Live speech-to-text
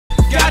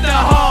Got the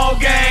whole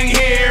gang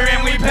here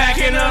and we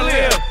packing a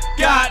lip.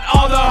 Got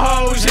all the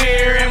hoes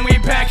here and we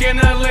packing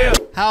a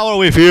lip. How are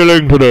we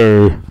feeling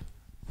today?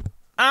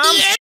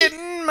 I'm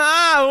getting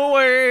my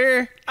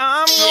way.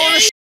 I'm gonna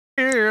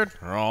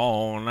shit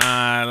all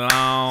night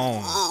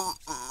long.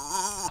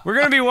 We're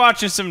gonna be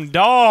watching some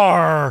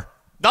Dar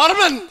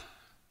Darman!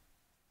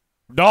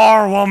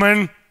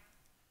 woman.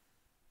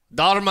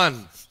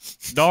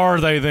 Darman. Dar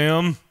they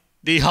them.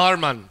 The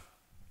Harman.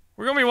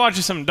 We're gonna be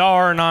watching some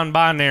Dar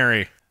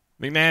non-binary.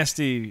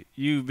 McNasty,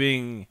 you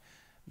being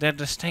the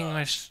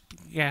distinguished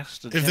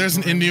guest. If there's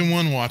an Indian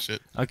one, watch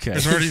it. Okay.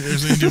 There's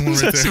an Indian one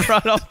right there.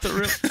 right off the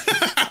rip.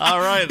 All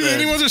right, The then.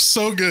 Indian ones are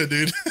so good,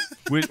 dude.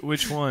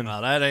 Which one?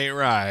 Now, that ain't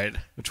right.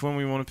 Which one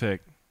we want to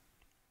pick?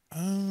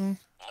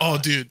 Oh,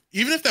 dude.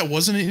 Even if that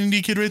wasn't an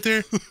indie kid right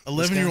there,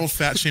 11-year-old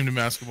fat shamed in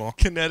basketball.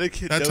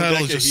 Connecticut. That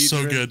title is just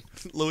so good.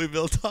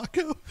 Louisville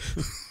Taco.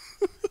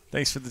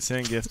 Thanks for the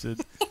 10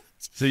 gifted.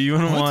 So you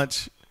want to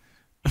watch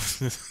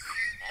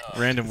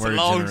random It's word a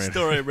long generator.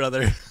 story,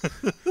 brother.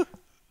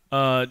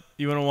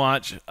 You want to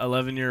watch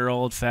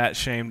 11-year-old fat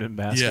shamed in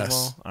basketball?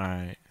 Yes. All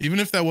right. Even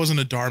if that wasn't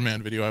a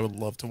Darman video, I would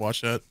love to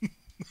watch that.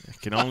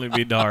 It can only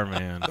be Dar,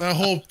 man. That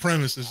whole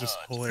premise is just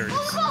hilarious.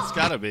 It's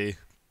gotta be.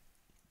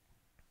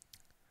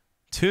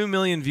 2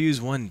 million views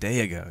one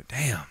day ago.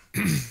 Damn.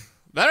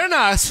 Very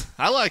nice.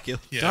 I like you.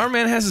 Yeah.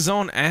 Darman has his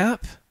own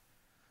app.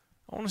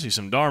 I want to see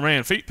some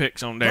Darman feet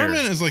pics on there.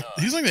 Darman is like,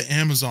 he's like the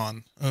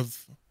Amazon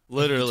of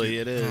Literally,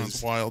 it Oh, is.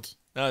 it's wild.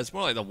 No, it's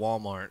more like the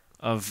Walmart.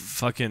 Of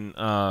fucking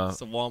It's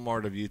the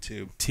Walmart of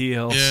YouTube.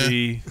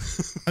 TLC.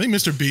 I think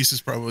Mr. Beast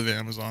is probably the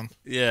Amazon.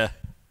 Yeah.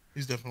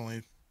 He's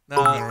definitely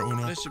No, numero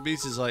uno. Mr.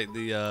 Beast is like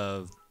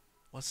the,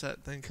 what's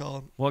that thing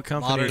called? What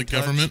company? Modern The touch.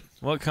 government.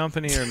 What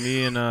company are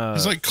me and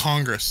He's like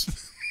Congress.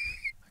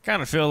 I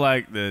kind of feel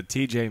like the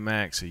TJ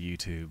Maxx of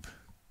YouTube.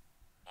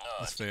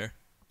 That's fair.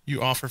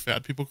 You offer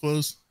fat people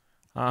clothes?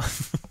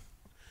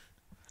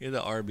 You're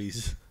the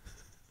Arby's.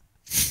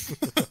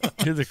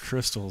 You're the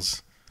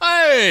crystals.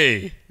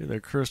 Hey! You're the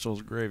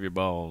crystals gravy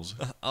balls.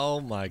 Oh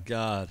my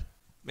God.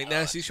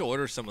 McNasty, you should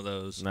order some of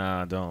those.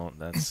 Nah, don't.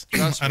 That's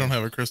Trust I don't me.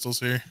 have a crystals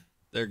here.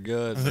 They're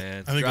good,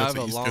 man. I think Drive that's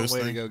a an East long Coast way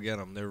to thing. go get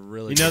them. They're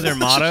really you know good. their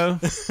motto.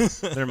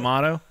 Their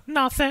motto.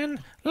 Nothing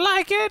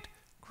like it.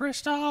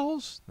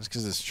 Crystals. That's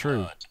because it's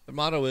true. The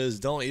motto is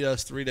don't eat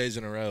us 3 days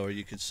in a row or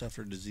you could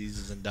suffer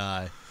diseases and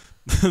die.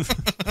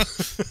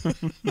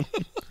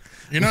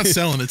 You're not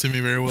selling it to me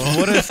very well.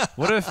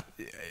 What if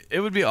it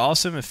would be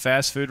awesome if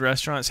fast food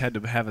restaurants had to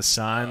have a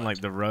sign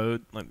like the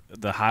road, like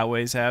the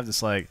highways have,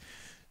 that's like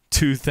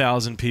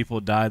 2,000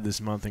 people died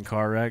this month in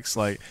car wrecks.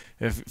 Like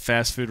if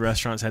fast food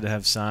restaurants had to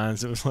have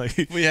signs, it was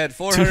like We had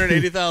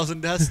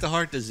 480,000 deaths to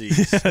heart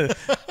disease.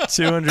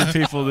 200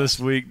 people this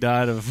week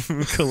died of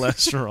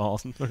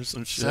cholesterol or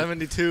some shit.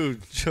 72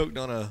 choked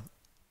on a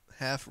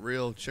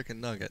half-real chicken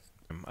nugget.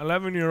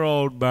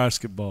 11-year-old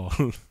basketball.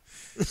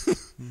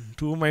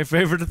 Two of my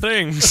favorite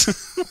things.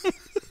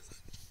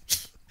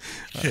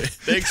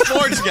 Big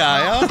sports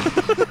guy, huh?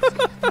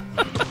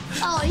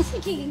 Oh, you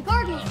think he can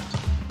guard me?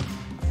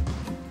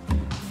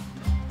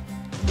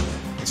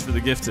 Thanks for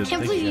the gifted.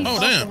 Can't Thank believe you. you Oh,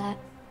 fell damn. for that.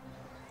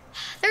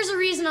 There's a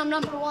reason I'm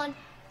number one.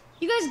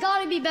 You guys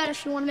gotta be better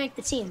if you want to make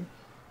the team.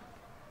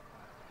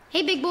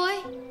 Hey, big boy.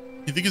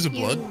 You think he's a You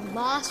blood?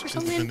 lost or Is the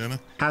something? bandana?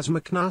 Has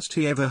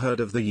McNasty ever heard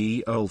of the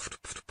ye olde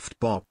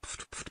bop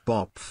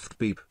bop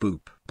beep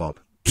boop bob?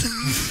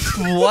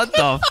 What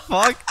the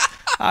fuck?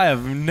 I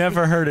have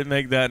never heard it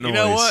make that noise. You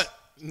know what?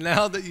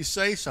 Now that you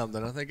say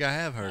something, I think I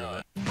have heard of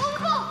it.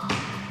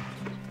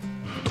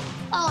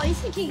 Oh, you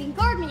think he can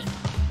guard me?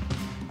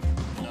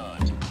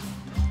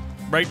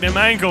 Break them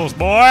ankles,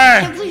 boy.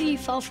 Can't believe you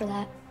fell for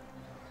that.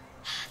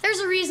 There's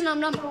a reason I'm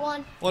number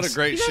one. What a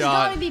great You guys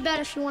shot. gotta be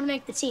better if you want to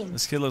make the team.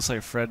 This kid looks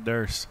like Fred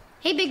Durst.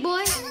 Hey, big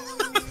boy.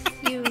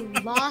 You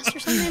lost or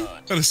something?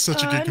 That is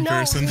such a good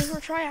comparison. No, those were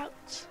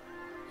tryouts.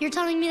 You're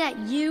telling me that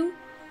you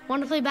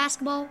want to play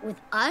basketball with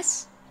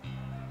us?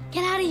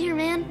 Get out of here,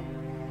 man.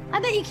 I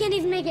bet you can't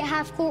even make it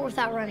half court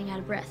without running out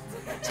of breath.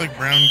 It's like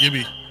Brown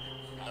Gibby.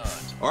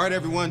 All right,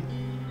 everyone.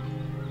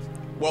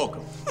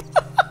 Welcome.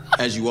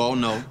 As you all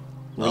know,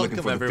 we're looking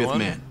Welcome, for the everyone.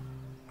 fifth man,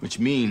 which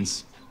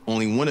means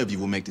only one of you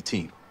will make the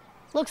team.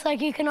 Looks like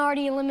you can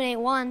already eliminate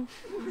one.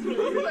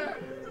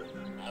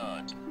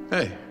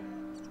 Hey,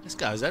 This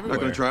guy's not everywhere.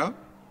 gonna try out?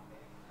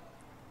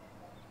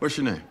 What's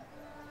your name?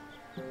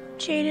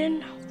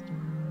 Jaden.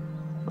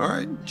 All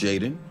right,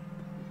 Jaden.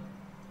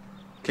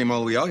 Came all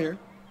the way out here.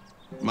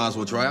 Might as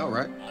well try out,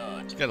 right?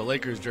 He's got a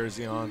Lakers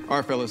jersey on. All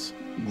right, fellas,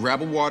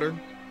 grab a water,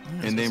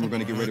 and then we're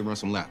gonna get ready to run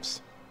some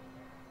laps.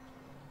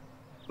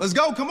 Let's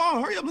go, come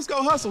on, hurry up, let's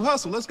go, hustle,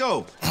 let's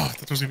go. Oh, I thought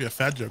there was gonna be a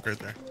fat joke right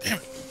there. Damn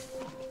it.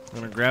 I'm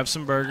gonna grab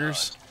some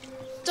burgers.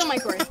 Don't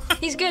like Corey.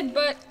 He's good,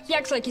 but he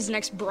acts like he's the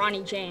next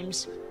Bronny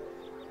James.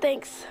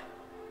 Thanks.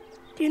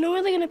 Do you know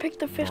where they're gonna pick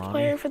the fifth Ronnie.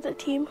 player for the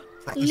team?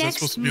 Is that Next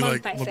supposed to be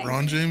month, like I think.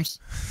 LeBron James?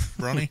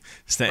 Bronny?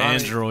 It's the Ronnie-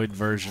 Android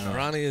version of it.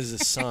 Ronnie is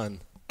his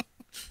son.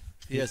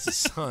 He has a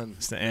son.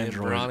 It's the named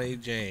Android. Ronnie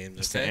James.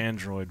 It's Okay? the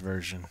Android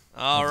version.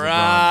 All of LeBron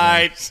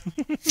right.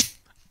 James.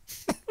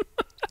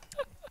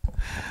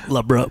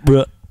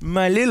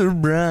 My little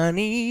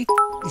brownie.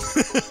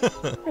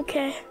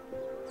 Okay.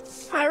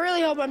 I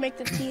really hope I make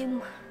the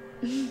team.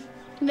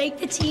 Make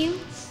the team?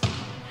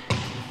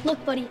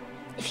 Look, buddy,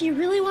 if you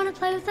really want to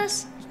play with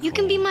us, you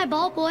can be my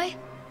ball boy.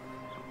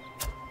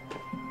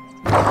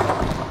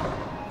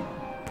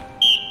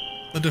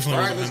 That definitely All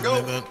right, wasn't let's meant to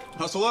go. do that.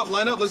 Hustle up,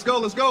 line up, let's go,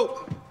 let's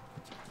go.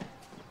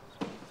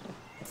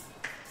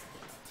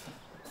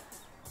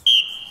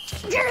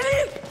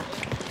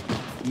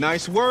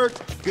 Nice work.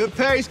 Good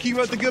pace. Keep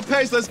up the good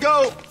pace. Let's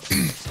go.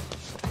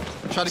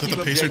 Try to Is that keep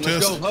the up. pacer Let's go.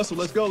 test? Hustle.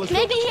 Let's go. Let's go.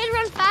 Maybe he'd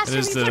run faster It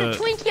if is we put a the-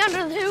 Twinkie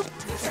under the hoop.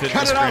 Fitness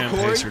Cut it out, gram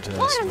Corey. pacer test.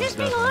 What? I'm most just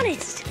being definitely.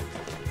 honest.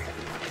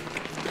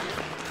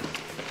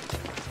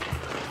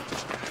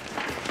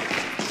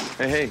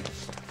 Hey.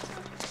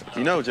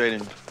 You know,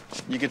 Jaden,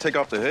 you can take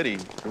off the hoodie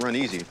and run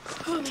easy.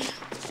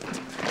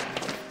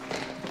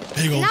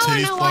 Big old Now I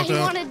titties know why pop he out.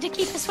 wanted to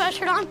keep the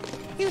sweatshirt on.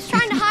 He was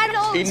trying to hide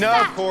all his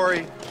Enough, fat.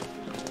 Corey.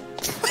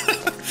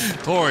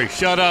 Corey,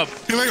 shut up.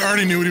 He like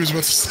already knew what he was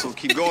about to say. So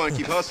keep going.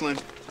 Keep hustling.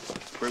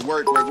 Great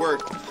work. Great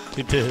work.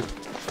 He did.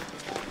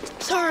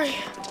 Sorry.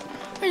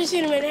 I just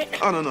need a minute.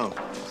 Oh, no.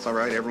 It's all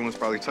right. Everyone's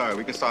probably tired.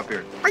 We can stop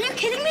here. Are you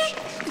kidding me?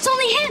 It's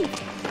only him.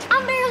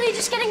 I'm barely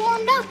just getting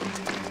warmed up.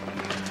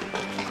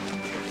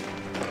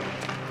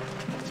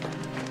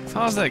 If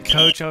I was that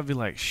coach, I would be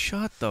like,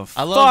 shut the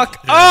I love, fuck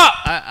up.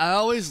 I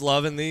always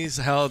love in these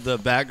how the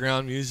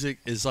background music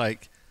is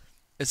like,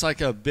 it's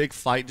like a big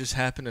fight just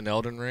happened in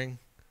Elden Ring,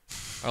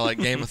 or like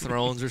Game of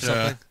Thrones or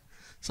something.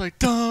 It's like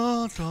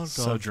dun, dun, dun,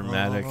 So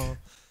dramatic. dun.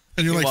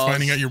 And you're like Well,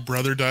 finding out your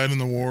brother died in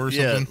the war or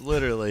Yeah, something.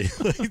 literally.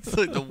 It's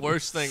like the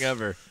worst thing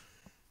ever.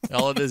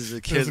 All it is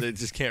a kid that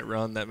just can't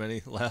run that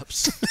many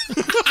laps.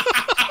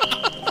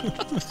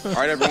 All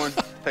right, everyone.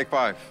 Take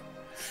 5.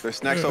 There's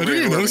snacks I over didn't here.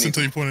 even whoever notice needs-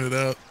 until you pointed it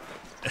out.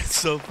 It's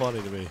so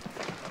funny to me.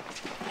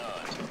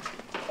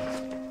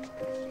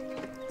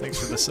 Thanks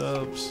for the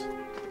subs.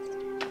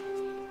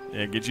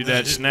 Yeah, get you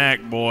that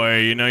snack, boy.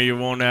 You know you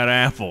want that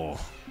apple.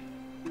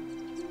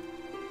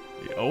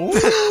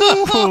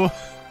 Oh.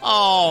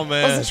 Oh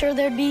man. Wasn't sure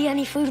there'd be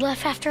any food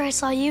left after I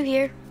saw you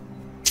here.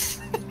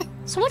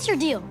 So what's your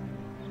deal?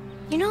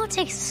 You know it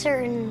takes a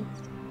certain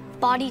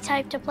body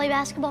type to play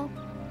basketball?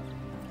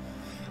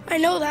 I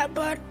know that,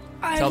 but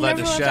I've Tell that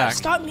never to let that Shaq.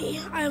 stop me.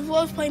 I've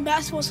loved playing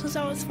basketball since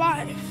I was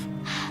 5.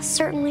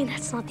 Certainly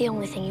that's not the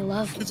only thing you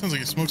love. It sounds like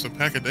he smokes a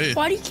pack a day.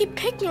 Why do you keep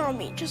picking on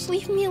me? Just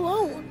leave me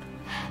alone.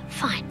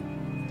 Fine.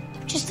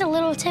 Just a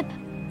little tip.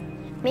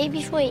 Maybe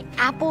if we ate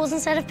apples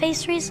instead of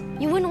pastries,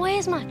 you wouldn't weigh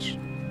as much.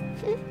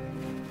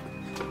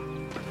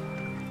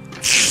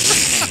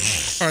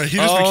 All right, he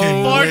just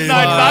became way Fortnite more-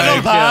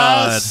 Battle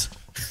Pass.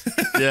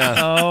 Yeah.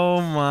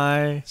 Oh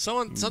my.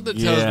 Something tells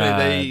Yeah.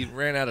 me they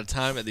ran out of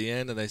time at the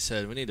end, and they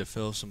said we need to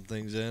fill some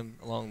things in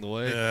along the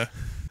way. Yeah.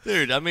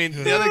 Dude, I mean,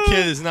 the other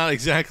kid is not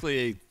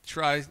exactly a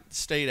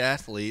tri-state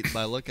athlete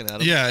by looking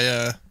at him. Yeah,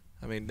 yeah.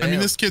 I mean, I mean, damn.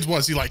 this kid's what?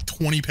 Is he like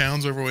 20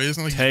 pounds overweight?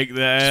 Isn't like Take the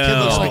This kid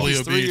looks L. like Probably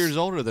he's 3 obese. years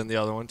older than the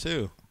other one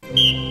too.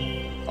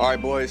 All right,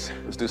 boys.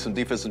 Let's do some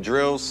defensive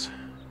drills.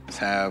 Let's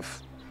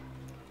have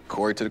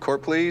Corey to the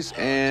court, please.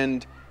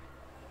 And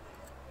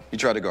you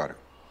try to guard her.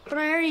 But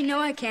I already know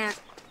I can't.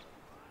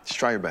 Just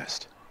try your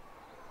best.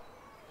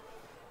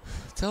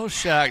 Tell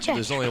Shaq that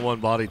there's only one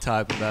body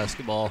type in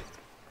basketball.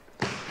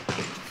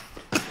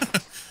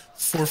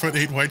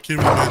 4'8" white kid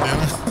with a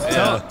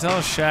bandana. Tell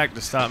Shaq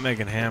to stop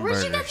making Where'd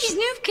hamburgers. you get these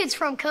new kids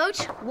from, Coach?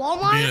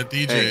 Walmart?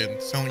 Being a DJ Hey,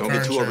 and selling don't car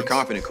get too insurance.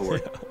 overconfident, Corey.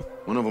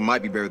 One of them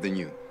might be better than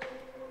you.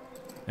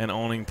 And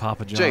owning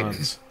Papa Jaden.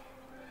 John's.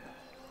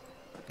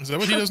 Is that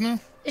what he does now?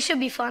 This should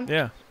be fun.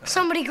 Yeah.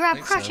 Somebody grab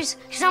crutches,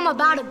 because I'm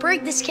about to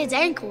break this kid's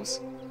ankles.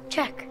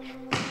 Check.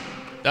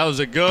 That was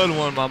a good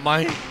one, my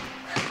man.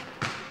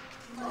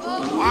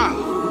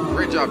 Wow.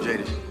 Great job,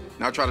 Jaden.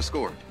 Now try to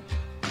score.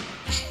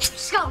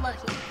 Just got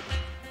lucky.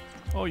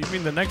 Oh, you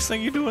mean the next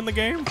thing you do in the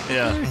game?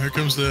 Yeah. Here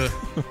comes the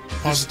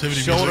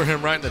positivity Shoulder music.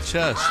 him right in the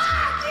chest.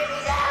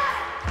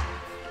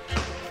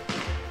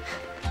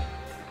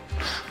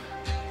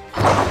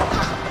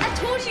 I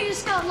told you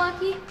just got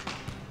lucky.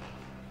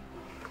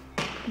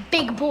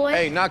 Big boy.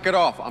 Hey, knock it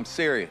off. I'm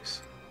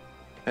serious.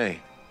 Hey,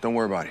 don't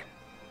worry about it.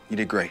 You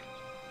did great.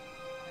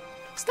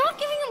 Stop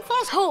giving him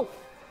false hope.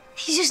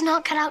 He's just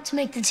not cut out to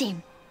make the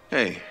team.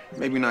 Hey,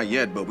 maybe not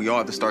yet, but we all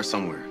have to start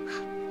somewhere.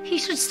 He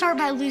should start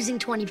by losing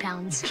 20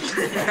 pounds.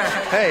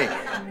 Hey,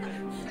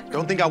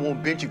 don't think I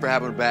won't bench you for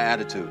having a bad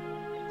attitude.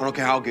 I don't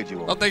care how good you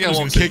I are. don't think I was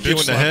won't gonna say kick you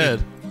bitch in the slap you.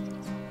 head.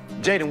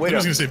 Jaden, wait I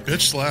up. was going to say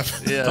bitch slap.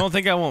 Yeah. Don't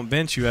think I won't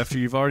bench you after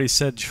you've already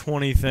said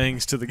 20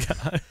 things to the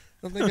guy.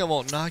 Don't think I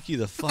won't knock you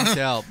the fuck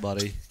out,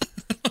 buddy.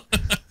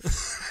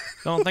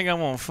 Don't think I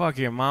won't fuck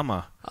your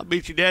mama. I'll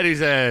beat your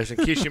daddy's ass and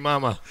kiss your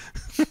mama.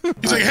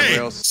 He's like, hey,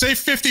 else? say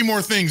 50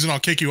 more things and I'll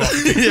kick you off.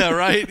 Yeah,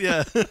 right?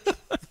 Yeah.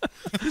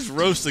 Just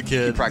roast the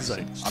kid. Keep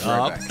practicing. He's I'll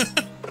like, be right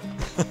back.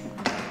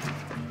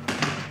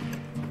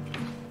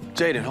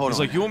 Jaden, hold He's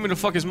on. like, you want me to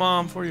fuck his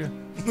mom for you?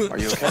 Are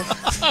you okay?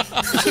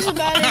 This is a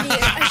bad idea.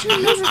 I should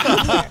have never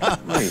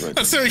come here. Wait,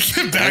 wait. So he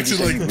gets back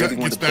to like, You really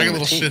want gets to back play a on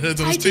little the team. shitheads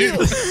on I his do. team.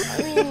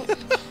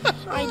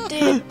 I mean, I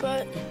did,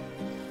 but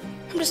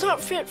I'm just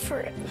not fit for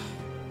it.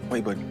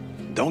 Wait, but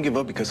don't give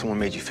up because someone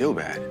made you feel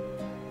bad.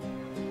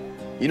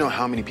 You know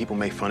how many people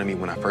made fun of me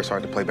when I first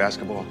started to play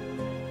basketball?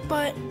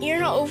 But you're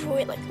not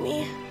overweight like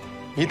me.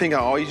 You think I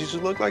always used to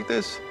look like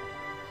this?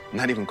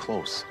 Not even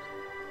close.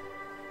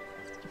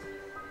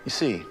 You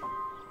see,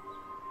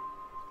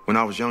 when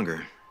I was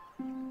younger,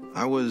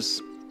 I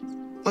was,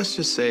 let's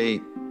just say,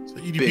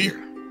 bigger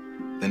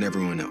than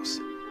everyone else.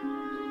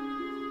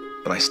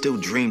 But I still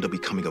dreamed of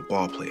becoming a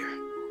ball player.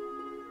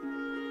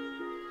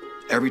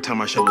 Every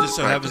time I showed up Just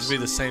so happens to be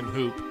the same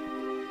hoop.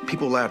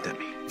 people laughed at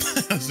me.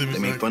 They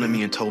made fun of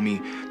me and told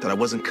me that I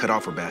wasn't cut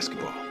out for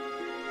basketball.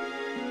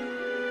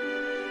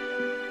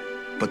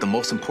 But the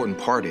most important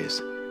part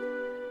is,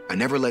 I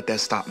never let that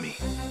stop me.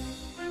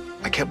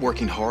 I kept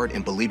working hard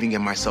and believing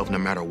in myself no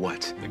matter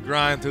what. The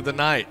grind through the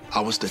night. I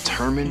was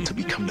determined to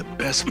become the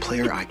best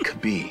player I could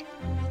be.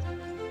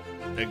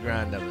 The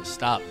grind never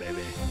stopped,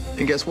 baby.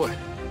 And guess what?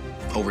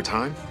 Over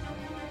time,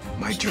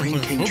 my dream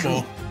came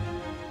true.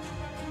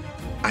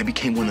 I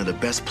became one of the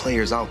best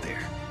players out there.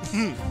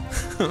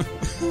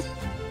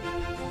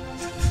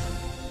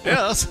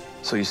 Yes.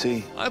 So you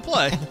see, I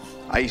play.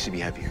 I used to be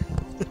heavier,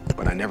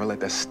 but I never let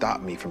that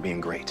stop me from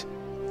being great.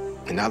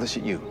 And now that's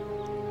you.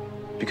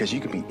 Because you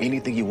can be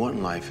anything you want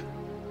in life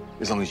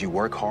as long as you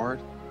work hard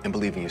and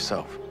believe in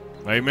yourself.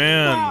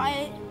 Amen. Wow,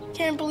 I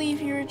can't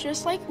believe you're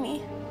just like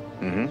me.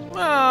 Mm-hmm.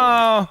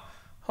 Oh,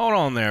 hold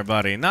on there,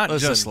 buddy. Not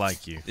Listen, just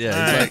like you.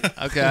 Yeah, he's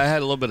like, okay, I had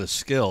a little bit of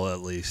skill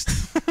at least.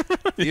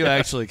 You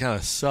actually kind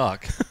of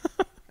suck.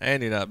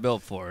 And you're not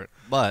built for it.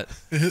 But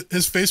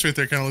his face right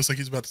there kind of looks like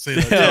he's about to say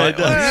that. Yeah, it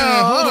does.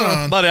 Yeah, hold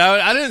on. Buddy,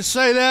 I didn't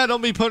say that.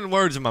 Don't be putting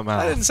words in my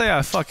mouth. I didn't say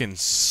I fucking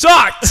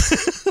sucked.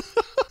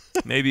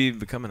 Maybe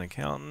become an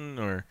accountant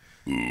or,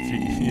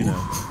 you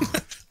know.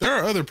 There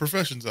are other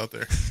professions out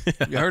there.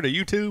 You heard of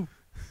YouTube?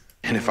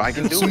 And if I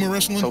can do Sumo it,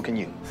 wrestling? so can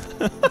you.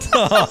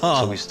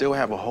 So we still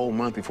have a whole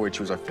month before we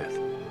choose our fifth.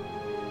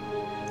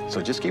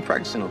 So just keep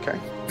practicing, okay?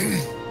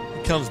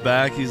 He comes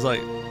back. He's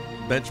like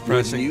bench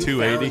pressing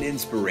 280.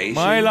 Inspiration,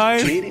 My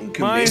life, Jaden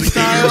my committed to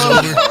style.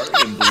 working hard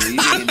and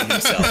believing in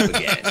himself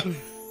again.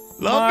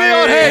 Love me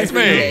or hate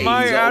Every day, me.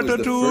 My he's always the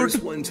attitude.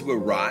 first one to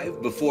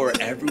arrive before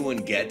everyone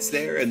gets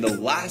there, and the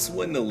last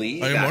one to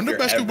leave I am on the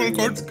after basketball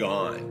everyone's court.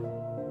 gone.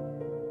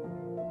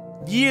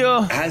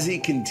 Yeah. As he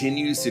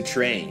continues to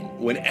train,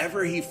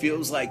 whenever he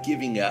feels like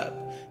giving up,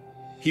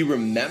 he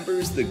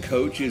remembers the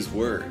coach's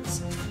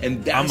words,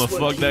 and that's I'ma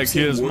what fuck that keeps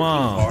him kid's working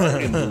mom.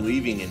 hard and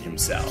believing in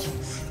himself.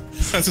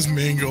 That's his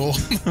main goal.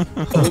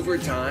 Over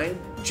time,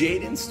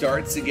 Jaden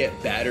starts to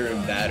get better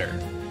and better.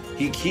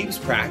 He keeps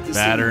practicing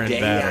Badder and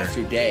day badder.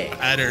 after day.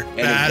 Badder, And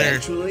badder.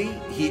 eventually,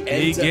 he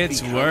ends up gets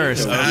becoming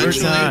worse a over really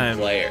good time.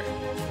 player.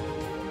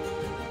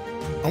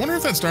 I wonder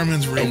if that's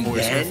Starman's real And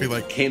voice, or if he then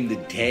like, came the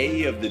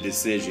day of the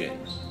decision.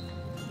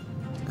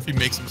 or if he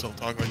makes himself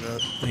talk like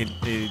that.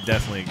 He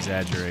definitely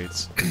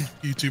exaggerates.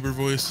 YouTuber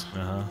voice.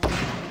 Uh-huh.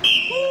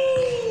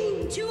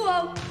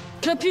 2-0.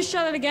 Can I please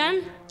shot it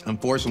again?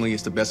 Unfortunately,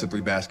 it's the best of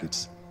three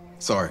baskets.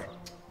 Sorry.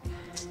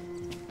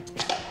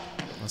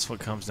 That's what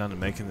comes down to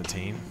making the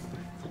team.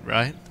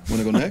 Right?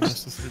 Want to go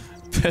next?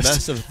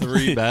 Best of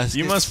 3 baskets.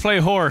 You must play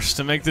horse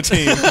to make the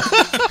team.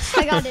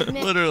 I gotta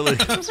admit, Literally.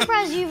 I'm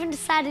surprised you even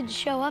decided to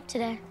show up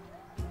today.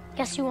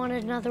 Guess you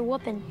wanted another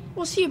whooping.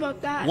 We'll see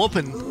about that.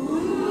 Whooping.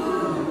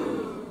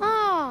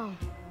 Oh.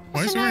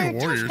 Why is so he now wearing a you're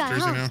a Warriors tough guy,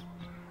 jersey huh? now?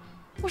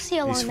 We'll see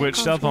how long that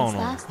switched up on confidence him.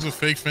 lasts. He's a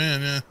fake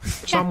fan, yeah.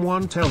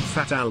 Someone tell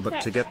Fat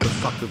Albert to get the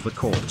fuck of the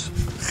court.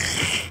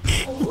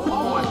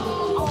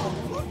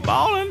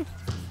 Ballin'.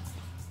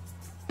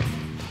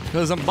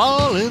 Because I'm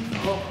balling.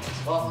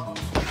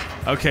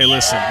 Okay,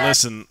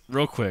 listen,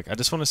 real quick. I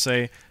just want to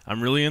say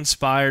I'm really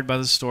inspired by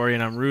the story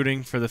and I'm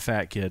rooting for the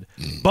fat kid.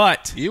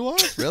 But, You are?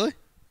 Really?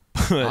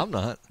 I'm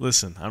not.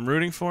 listen, I'm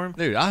rooting for him.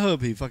 Dude, I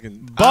hope he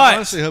fucking... But- I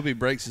honestly hope he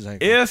breaks his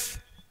ankle.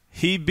 If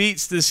he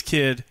beats this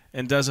kid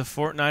and does a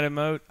Fortnite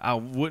emote, I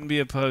wouldn't be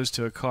opposed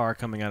to a car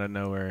coming out of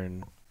nowhere.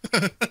 And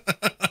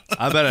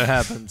I bet it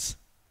happens.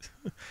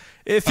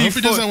 if I hope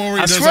he does that one where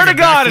he I does swear like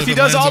to a God, backflip if he and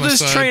does lands all on his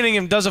this side. training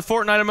and does a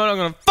Fortnite emote, I'm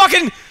gonna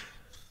fucking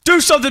do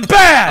something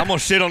bad. I'm going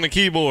to shit on the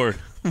keyboard.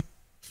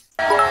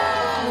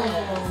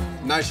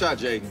 Nice shot,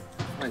 Jaden.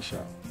 Nice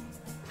shot.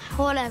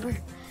 Whatever.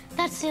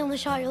 That's the only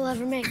shot you'll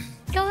ever make.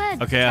 Go ahead.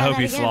 Okay, I try hope that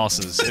he again.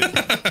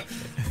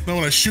 flosses. No,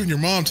 when I shooting your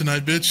mom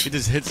tonight, bitch. He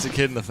just hits the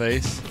kid in the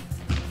face.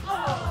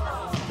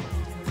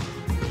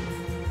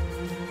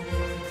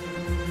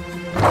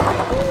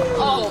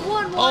 Oh,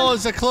 1-1. Oh,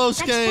 it's a close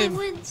Next game.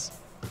 one wins.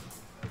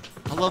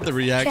 I love the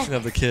reaction Check.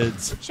 of the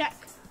kids. Check.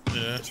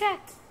 Yeah. Check.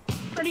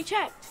 Already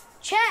checked.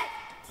 Check.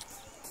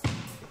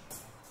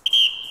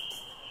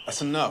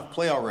 That's enough.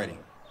 Play already.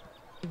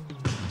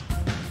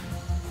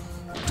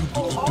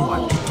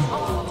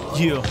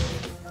 Yeah.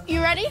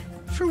 You ready?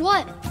 For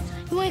what?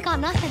 You ain't got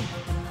nothing.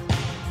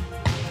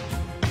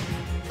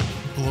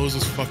 Blows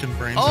his fucking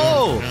brains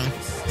Oh! out.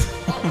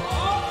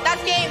 Man.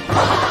 That's game.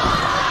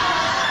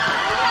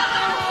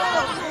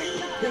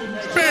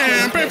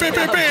 Bam, bam, bam,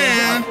 bam,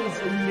 bam.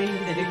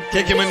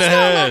 Kick him in the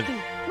head.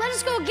 Let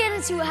us go again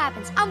and see what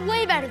happens. I'm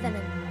way better than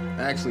him.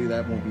 Actually,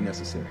 that won't be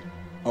necessary.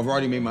 I've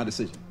already made my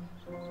decision.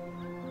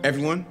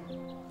 Everyone,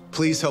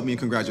 please help me in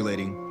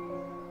congratulating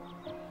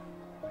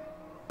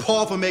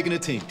Paul for making the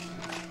team.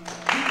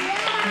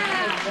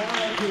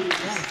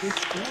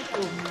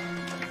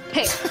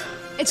 Hey,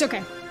 it's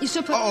okay. You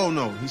still put. Oh,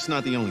 no, he's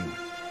not the only one.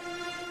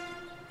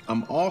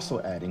 I'm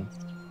also adding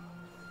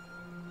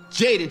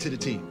Jaden to the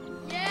team.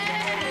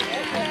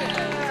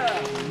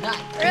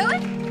 Really?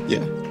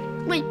 Yeah.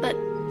 Wait, but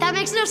that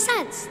makes no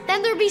sense.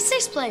 Then there'd be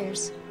 6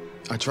 players.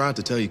 I tried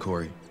to tell you,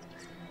 Corey.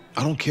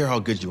 I don't care how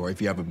good you are if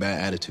you have a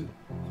bad attitude.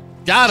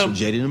 Got him.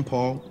 So Jaden and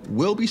Paul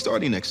will be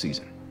starting next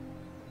season.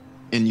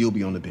 And you'll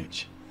be on the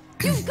bench.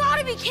 You've got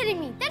to be kidding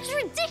me. That's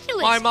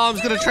ridiculous. My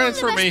mom's gonna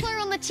transfer I'm the me. best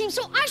player on the team,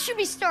 so I should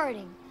be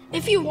starting.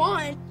 If you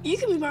want, you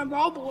can be my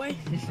ball boy.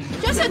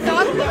 Just a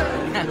thought there.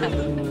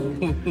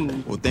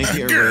 Well, thank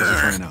you, everybody else, for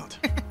trying out.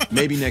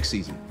 Maybe next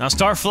season. Now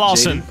start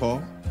flossing. Jaden,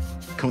 Paul,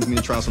 come with me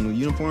to try some new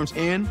uniforms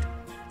and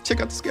check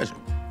out the schedule.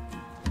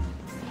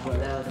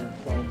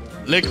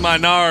 Lick my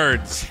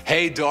nards.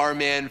 Hey,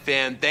 Darman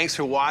fan, thanks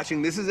for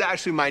watching. This is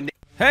actually my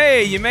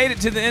Hey, you made it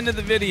to the end of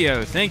the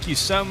video. Thank you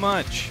so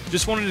much.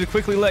 Just wanted to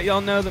quickly let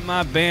y'all know that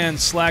my band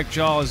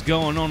Slackjaw is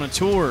going on a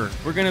tour.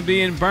 We're going to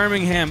be in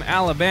Birmingham,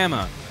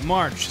 Alabama,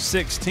 March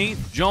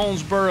 16th,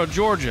 Jonesboro,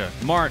 Georgia,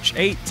 March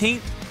 18th,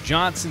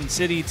 Johnson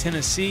City,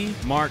 Tennessee,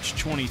 March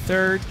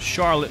 23rd,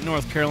 Charlotte,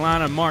 North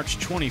Carolina, March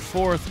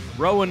 24th,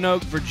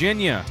 Roanoke,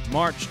 Virginia,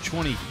 March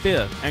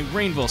 25th, and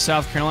Greenville,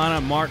 South Carolina,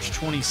 March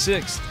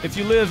 26th. If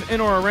you live in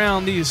or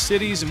around these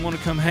cities and want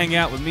to come hang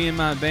out with me and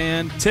my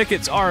band,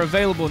 tickets are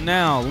available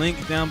now,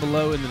 link down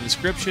below in the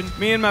description.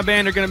 Me and my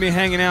band are going to be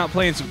hanging out,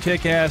 playing some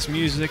kick-ass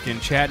music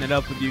and chatting it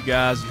up with you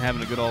guys and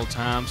having a good old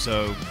time,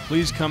 so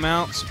please come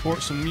out,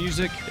 support some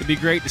music. It'd be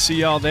great to see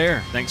y'all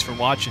there. Thanks for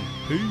watching.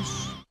 Peace.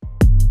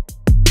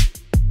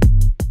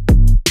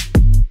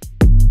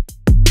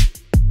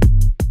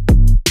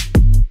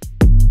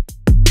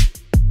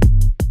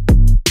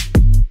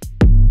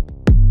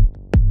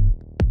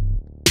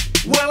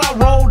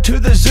 To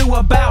the zoo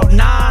about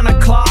 9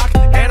 o'clock,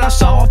 and I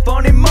saw a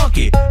funny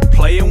monkey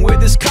playing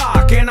with his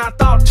cock, and I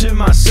thought to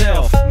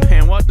myself,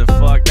 man, what the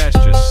fuck?